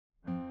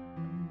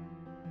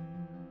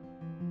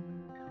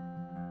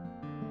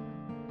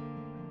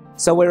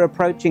So we're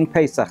approaching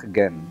Pesach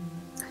again,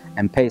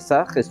 and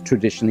Pesach is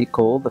traditionally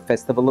called the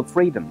Festival of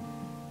Freedom.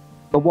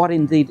 But what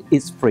indeed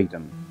is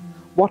freedom?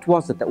 What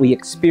was it that we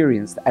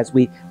experienced as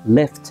we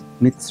left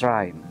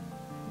Mitzrayim?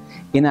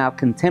 In our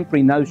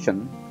contemporary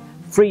notion,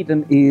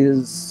 freedom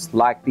is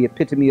like the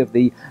epitome of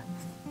the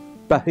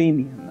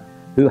bohemian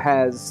who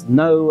has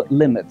no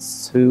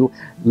limits, who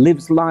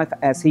lives life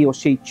as he or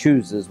she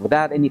chooses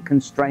without any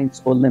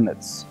constraints or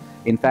limits.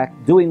 In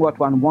fact, doing what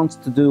one wants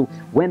to do,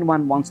 when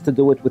one wants to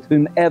do it, with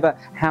whomever,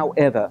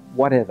 however,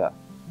 whatever.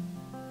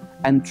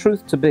 And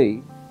truth to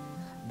be,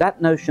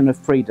 that notion of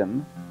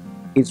freedom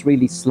is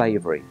really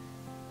slavery.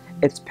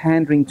 It's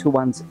pandering to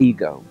one's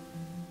ego.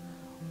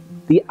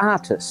 The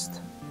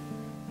artist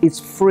is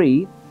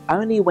free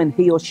only when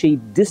he or she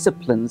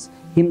disciplines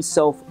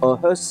himself or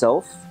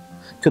herself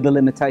to the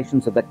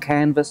limitations of the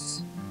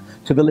canvas,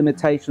 to the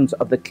limitations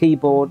of the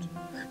keyboard,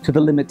 to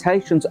the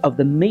limitations of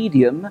the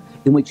medium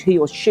in which he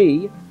or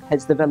she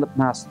has developed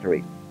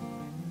mastery.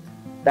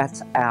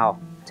 That's our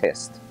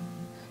test.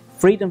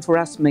 Freedom for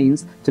us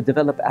means to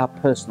develop our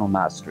personal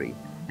mastery.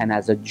 And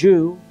as a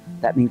Jew,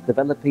 that means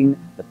developing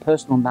the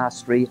personal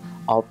mastery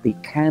of the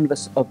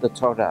canvas of the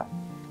Torah.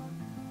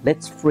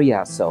 Let's free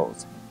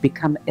ourselves,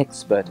 become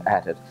expert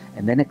at it,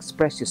 and then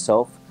express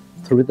yourself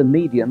through the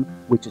medium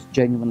which is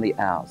genuinely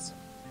ours.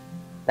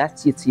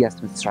 That's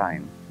Yetzias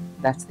Mitzrayim.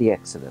 That's the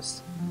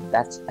Exodus.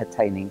 That's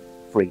attaining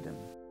freedom.